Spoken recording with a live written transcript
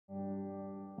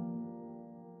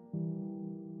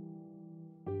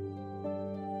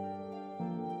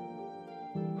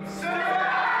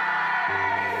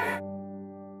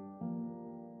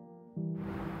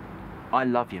I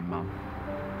love you, Mum,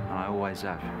 and I always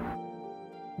have.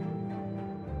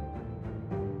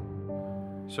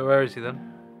 So where is he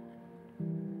then?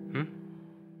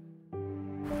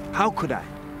 How could I?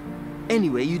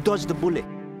 Anyway, you dodged the bullet.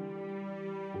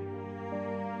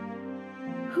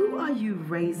 Who are you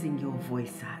raising your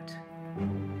voice at?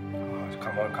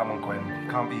 Oh, come on, Gwen. It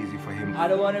can't be easy for him. I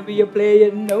don't want to be a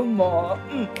player no more.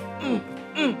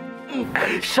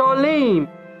 Charlene!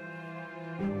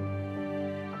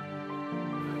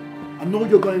 I know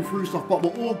you're going through stuff, but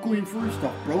we're all going through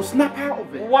stuff, bro. Snap out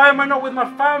of it. Why am I not with my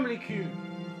family, Q?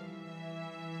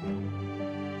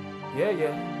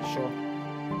 Yeah, sure.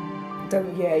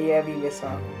 Don't be this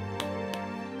one.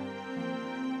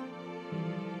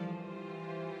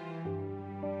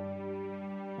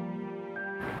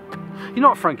 You know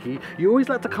what, Frankie? You always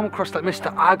like to come across like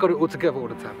Mr. I got it all together all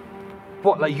the time.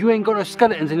 What, like you ain't got no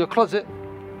skeletons in your closet?